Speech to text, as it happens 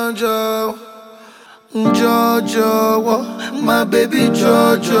Jojo, Jojo, my baby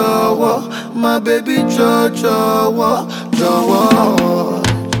Jojo, my baby Jojo, Jojo.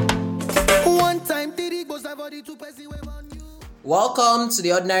 One time, Diddy goes over the two person on you. Welcome to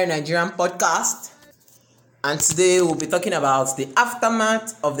the Ordinary Nigerian Podcast, and today we'll be talking about the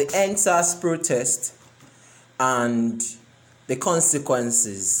aftermath of the NSAS protest and the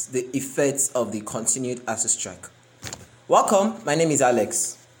consequences, the effects of the continued ASU strike. Welcome, my name is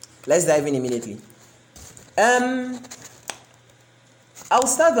Alex. Let's dive in immediately. I'll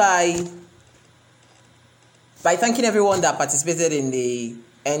start by thanking everyone that participated in the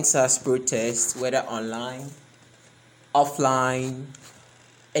NSAS protest, whether online, offline,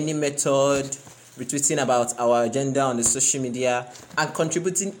 any method, retweeting about our agenda on the social media, and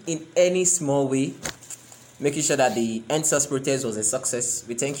contributing in any small way, making sure that the NSAS protest was a success.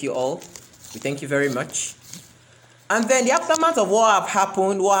 We thank you all. We thank you very much. And then the aftermath of what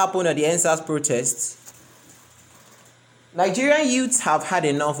happened at the NSAS protest. Nigerian youths have had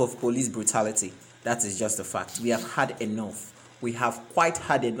enough of police brutality. That is just a fact. We have had enough. We have quite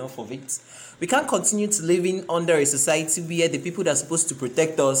had enough of it. We can't continue to live in under a society where the people that are supposed to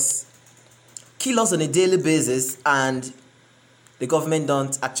protect us kill us on a daily basis and the government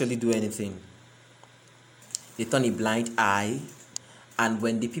don't actually do anything. They turn a blind eye, and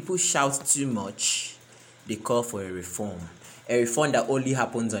when the people shout too much, they call for a reform that only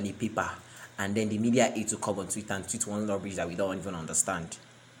happens on a paper, and then the media aid to come on Twitter and tweet one rubbish that we don't even understand.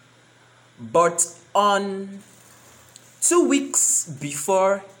 But on 2 weeks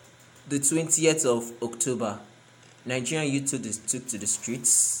before the 20th of October, Nigerian youth took to the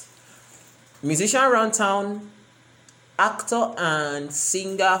streets. Musician around town, actor and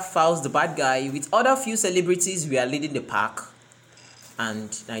singer Falz the Bad Guy, with other few celebrities, we are leading the pack, and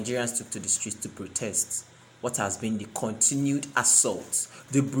Nigerians took to the streets to protest what has been the continued assault,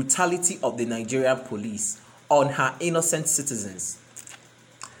 the brutality of the Nigerian police on her innocent citizens.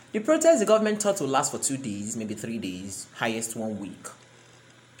 The protest the government thought would last for 2 days, maybe 3 days, highest 1 week.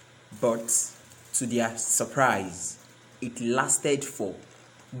 But to their surprise, it lasted for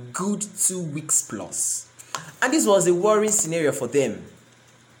good 2 weeks plus. And this was a worrying scenario for them.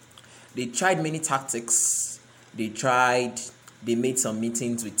 They tried many tactics. They made some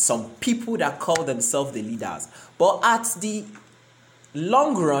meetings with some people that call themselves the leaders. But at the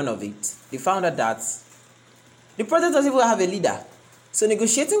long run of it, they found out that the protest doesn't even have a leader. So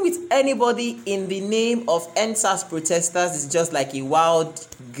negotiating with anybody in the name of NSAS protesters is just like a wild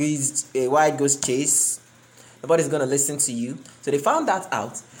goose chase. Nobody's going to listen to you. So they found that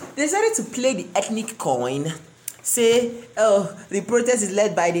out. They decided to play the ethnic coin. Say, the protest is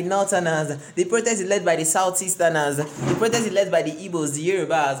led by the Northerners. The protest is led by the Southeasterners. The protest is led by the Igbos, the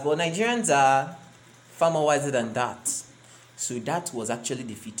Yorubas. But Nigerians are far more wiser than that. So that was actually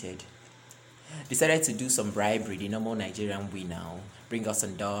defeated. Decided to do some bribery, the normal Nigerian way now. Bring us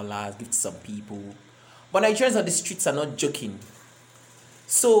some dollars, give to some people. But Nigerians on the streets are not joking.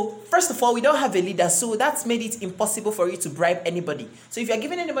 So, first of all, we don't have a leader, so that's made it impossible for you to bribe anybody. So if you're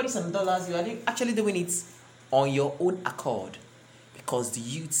giving anybody some dollars, you are actually doing it on your own accord, because the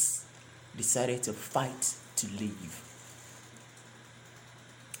youths decided to fight to live.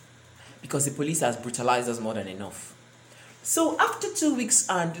 Because the police has brutalized us more than enough. So after 2 weeks,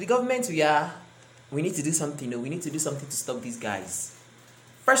 and the government, we need to do something. We need to do something to stop these guys.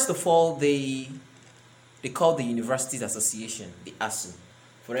 First of all, they called the Universities Association, the ASU,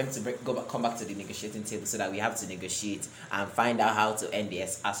 for them to come back to the negotiating table so that we have to negotiate and find out how to end the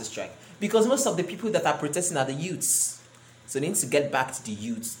ASU strike. Because most of the people that are protesting are the youths. So they need to get back to the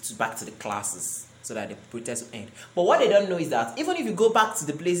youths, back to the classes, so that the protest will end. But what they don't know is that even if you go back to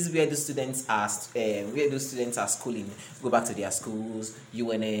the places where those students are schooling, go back to their schools,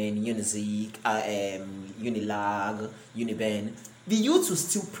 UNN, Unizik, Unilag, Uniben, the youths will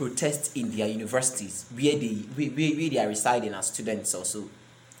still protest in their universities where they are residing as students also.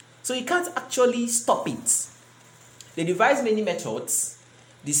 So you can't actually stop it. They devised many methods.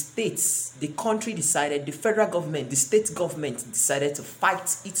 The states, the country decided, the federal government, the state government decided to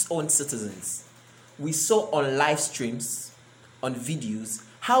fight its own citizens. We saw on live streams, on videos,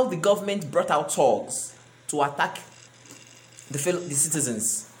 how the government brought out thugs to attack the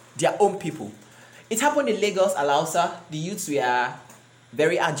citizens, their own people. It happened in Lagos, Alausa. The youths were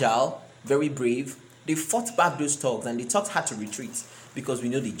very agile, very brave. They fought back those thugs, and the thugs had to retreat because we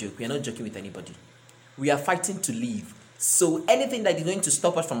know the joke. We are not joking with anybody. We are fighting to live. So anything that is going to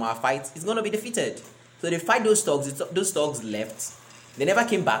stop us from our fight is going to be defeated. So they fight those thugs. Those thugs left. They never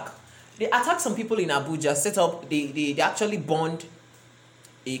came back. They attacked some people in Abuja, set up, they actually burned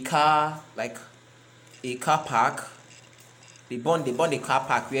a car park They burned a car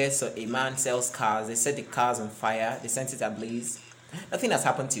park where a man sells cars. They set the cars on fire. They sent it ablaze. Nothing has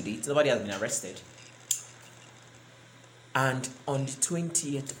happened to date. Nobody has been arrested. And on the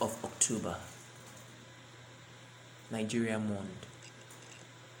 20th of October, Nigeria mourned.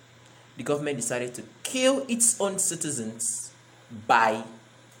 The government decided to kill its own citizens by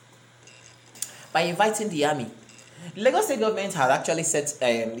inviting the army. The Lagos State government had actually set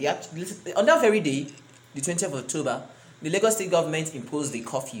on that very day, the 20th of October, the Lagos State government imposed a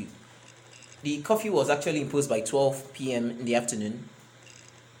curfew. The curfew was actually imposed by 12 p.m. in the afternoon,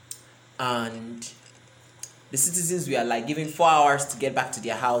 and the citizens were like given 4 hours to get back to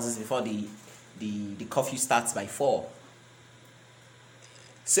their houses before the curfew starts by 4.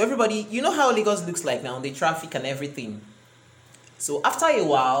 So everybody, you know how Lagos looks like now, the traffic and everything. So after a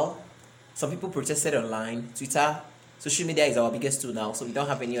while, some people protested online. Twitter, social media is our biggest tool now, so we don't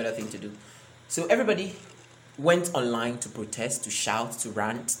have any other thing to do. So everybody went online to protest, to shout, to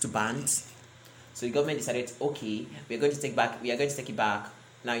rant, to band. So the government decided, okay, we are going to take it back.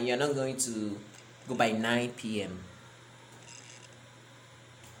 Now you're not going to go by 9 p.m.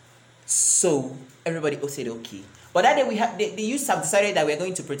 So everybody said okay. But that day the youths have decided that we are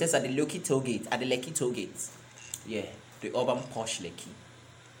going to protest at the Lekki toll gate. Yeah, the urban posh Lekki.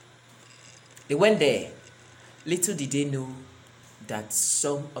 They went there. Little did they know that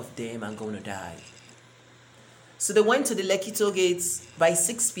some of them are going to die. So they went to the Lekki toll gates. By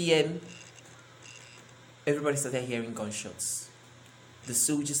 6 p.m., everybody started hearing gunshots. The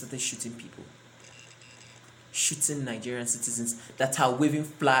soldiers started shooting people. Shooting Nigerian citizens that are waving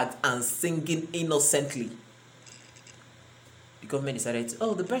flags and singing innocently. The government decided,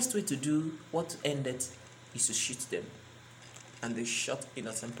 the best way to do what to end it is to shoot them. And they shot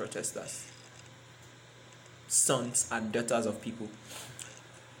innocent protesters. Sons and daughters of people.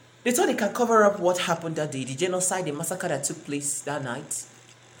 They thought they can cover up what happened that day, the genocide, the massacre that took place that night.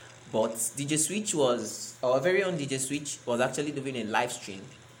 But our very own DJ Switch was actually doing a live stream.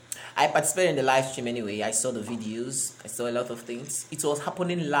 I participated in the live stream anyway. I saw the videos. I saw a lot of things. It was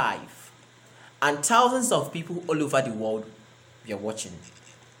happening live. And thousands of people all over the world were watching.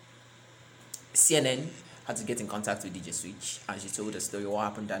 CNN had to get in contact with DJ Switch, and she told the story what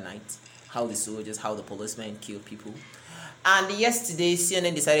happened that night. How the soldiers, how the policemen killed people. And yesterday,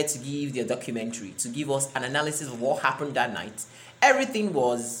 CNN decided to give their documentary, to give us an analysis of what happened that night. Everything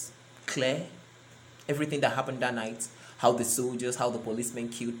was clear. Everything that happened that night. How the soldiers, how the policemen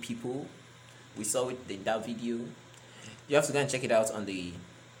killed people. We saw it in that video. You have to go and check it out on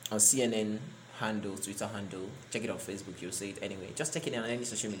CNN handle, Twitter handle. Check it on Facebook, you'll see it anyway. Just check it on any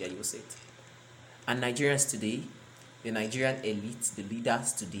social media, you'll see it. And Nigerians today, the Nigerian elite, the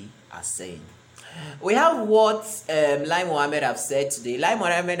leaders today are saying. We have what Lai Mohammed have said today. Lai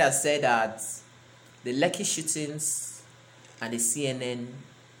Mohammed has said that the Lekki shootings and the CNN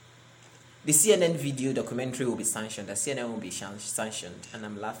video documentary will be sanctioned. The CNN will be sanctioned. And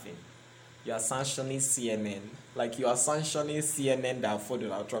I'm laughing. You are sanctioning CNN. Like you are sanctioning CNN that afford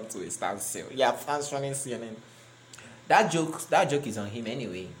Donald Trump to a standstill. You are sanctioning CNN. That joke is on him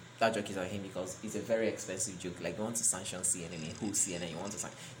anyway. That joke is on him because it's a very expensive joke. Like you want to sanction CNN. Who CNN you want to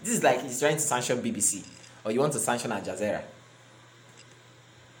sanction? This is like he's trying to sanction BBC. Or you want to sanction Al Jazeera.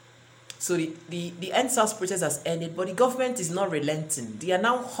 So the NSAS protest has ended, but the government is not relenting. They are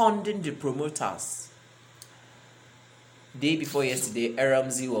now hounding the promoters. Day before yesterday,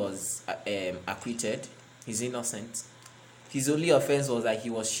 Eramzi was acquitted. He's innocent. His only offense was that he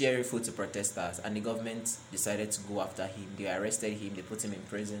was sharing food to protesters, and the government decided to go after him. They arrested him. They put him in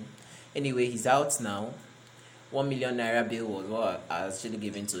prison. Anyway, he's out now. 1 million naira bill was what actually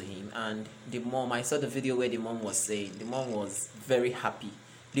given to him, and the mom. I saw the video where the mom was saying the mom was very happy.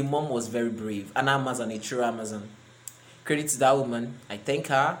 The mom was very brave. An Amazon, a true Amazon. Credit to that woman. I thank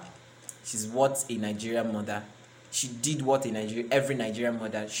her. She's what a Nigerian mother. She did what every Nigerian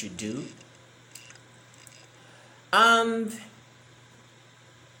mother should do. And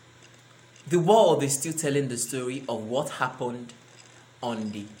the world is still telling the story of what happened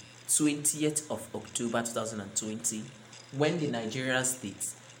on the 20th of October 2020 when the Nigerian state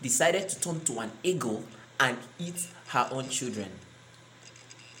decided to turn to an eagle and eat her own children.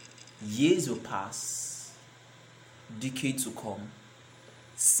 Years will pass, decades will come,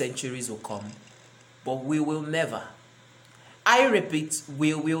 centuries will come, but we will never, I repeat,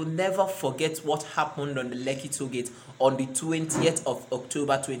 we will never forget what happened on the Lekki toll gate on the 20th of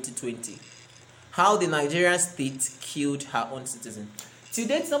October 2020. How the Nigerian state killed her own citizens. To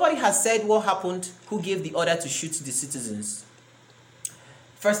date, nobody has said what happened, who gave the order to shoot the citizens.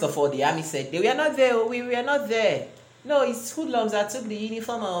 First of all, the army said, they were not there, we were not there. No, it's hoodlums that took the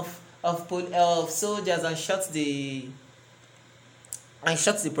uniform of soldiers and shot the and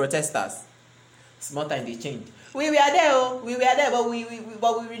shot the protesters. Small time they changed. We were there, but we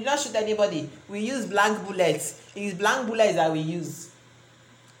did not shoot anybody. We used blank bullets. It is blank bullets that we use.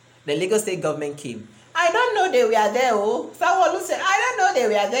 The Lagos State government came. I don't know they were there, Someone who said, I don't know they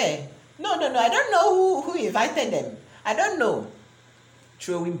were there. No, I don't know who invited them. I don't know.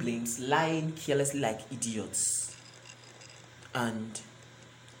 Throwing blames, lying carelessly like idiots. And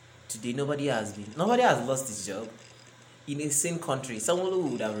today nobody has lost his job. In the same country, someone who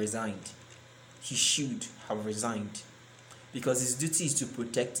would have resigned, he should have resigned. Because his duty is to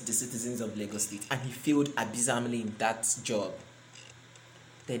protect the citizens of Lagos State, and he failed abysmally in that job.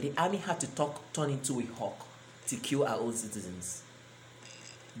 Then the army had to turn into a hawk to kill our own citizens.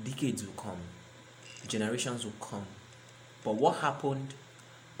 Decades will come, generations will come, but what happened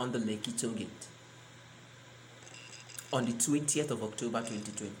on the Lekki Toll Gate on the 20th of October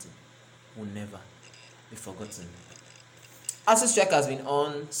 2020 will never be forgotten. ASUU strike has been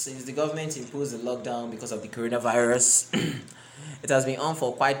on since the government imposed a lockdown because of the coronavirus. It has been on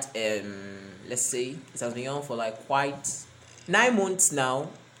for quite, it has been on for like quite 9 months now.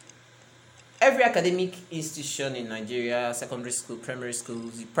 Every academic institution in Nigeria, secondary school, primary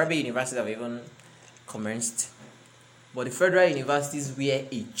schools, private universities have even commenced. But the federal universities where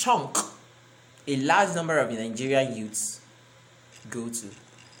a large number of Nigerian youths go to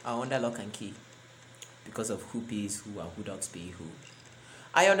are under lock and key because of who pays who and who don't pay who.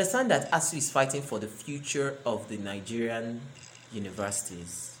 I understand that ASUU is fighting for the future of the Nigerian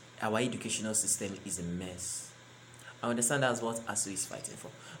universities. Our educational system is a mess. I understand that's what ASUU is fighting for.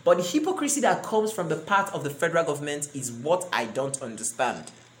 But the hypocrisy that comes from the part of the federal government is what I don't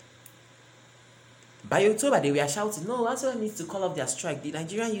understand. By October, they were shouting, no, ASUU needs to call off their strike. The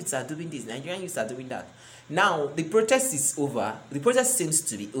Nigerian youths are doing this, Nigerian youths are doing that. Now, the protest is over. The protest seems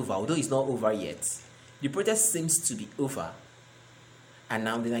to be over, although it's not over yet. The protest seems to be over. And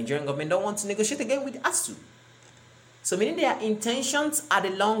now the Nigerian government don't want to negotiate again with ASUU. So meaning their intentions at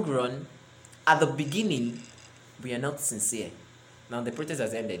the long run, at the beginning, we are not sincere. Now the protest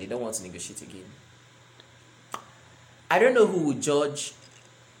has ended. They don't want to negotiate again. I don't know who will judge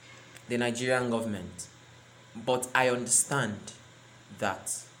the Nigerian government, but I understand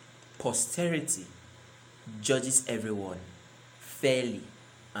that posterity judges everyone fairly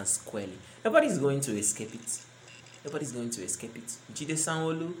and squarely. Nobody's going to escape it. Nobody's going to escape it. Jide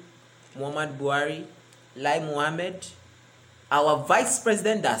Sanwo-Olu, Muhammad Buhari, Lai Mohammed, our vice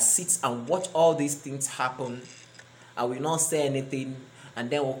president that sits and watch all these things happen and will not say anything, and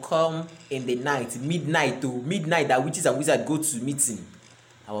then will come in the night, midnight that witches and wizards go to meeting.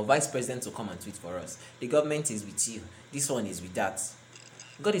 Our vice president will come and tweet for us. The government is with you. This one is with that.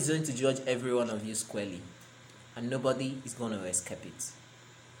 God is going to judge every one of you squarely, and nobody is going to escape it.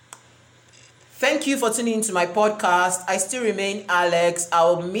 Thank you for tuning into my podcast. I still remain Alex. I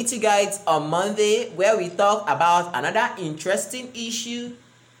will meet you guys on Monday where we talk about another interesting issue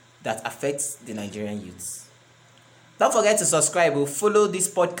that affects the Nigerian youths. Don't forget to subscribe or follow this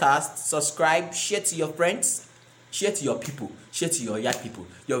podcast. Subscribe, share to your friends, share to your people, share to your yard people,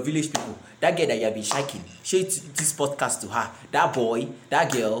 your village people. That girl that you have been shaking, share this podcast to her. That boy,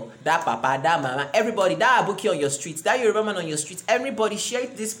 that girl, that papa, that mama, everybody, that Abuki on your streets, that Yoruba man on your streets, everybody share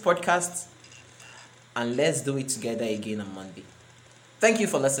this podcast. And let's do it together again on Monday. Thank you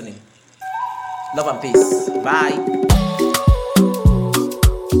for listening. Love and peace. Bye.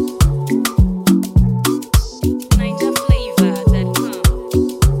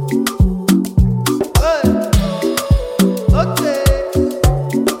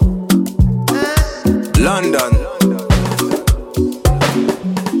 London.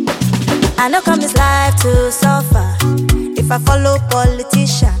 I know come this life to suffer. If I follow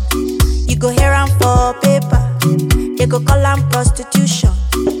politician, you go hear am for paper. They go call am prostitution.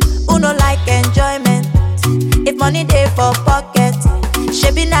 Who no like enjoyment? If money dey for pocket,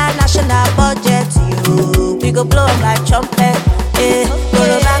 shebi na national budget. You, we go blow 'em like trumpet.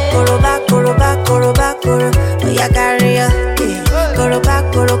 Koroba, koroba, koroba, koroba, koro. Oya carry ya.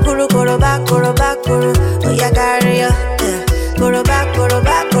 Koroba, koro, koro, koroba, koroba, koro. Oya carry ya. Koroba,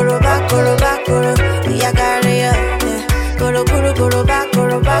 koroba, koroba, koroba, koro. Oya carry ya. Koro, koro, koroba,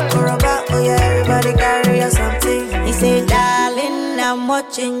 koroba, koroba. Oya everybody carry ya something. He say, darling, I'm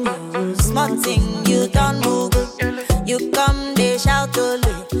watching you. Small thing you don't move. You come, they shout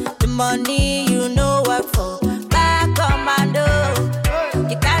only. The money you know work for. Back commando.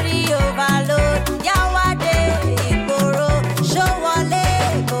 You carry overload. Yawade, Igboro. Show wale,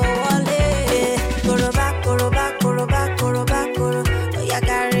 go wale. Koroba, koroba, koroba, koroba, koro. Oya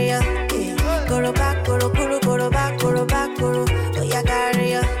carry ya. Koroba, koro, koro, koroba, koroba, koro. Oya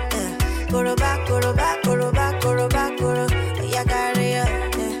carry ya. Koroba, koroba, koroba, koroba, koro. Oya carry ya.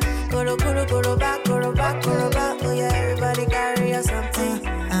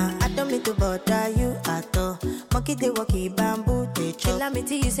 bother you at all. Monkey they walkie bamboo they chop. Tell me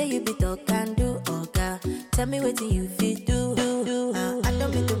till you say you be talk and do, oga. Tell me what you fit do. I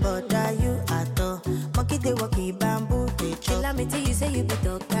don't mean to bother you at all. Monkey they walkie bamboo they chop. Tell me till you say you be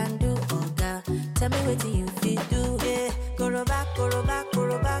talk and do, oga. Tell me what you fit do. Yeah, go back, go back,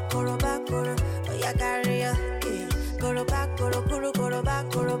 go back, go back, go. Oh yeah, carry ya. Yeah, go back, go back,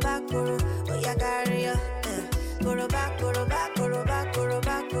 go back.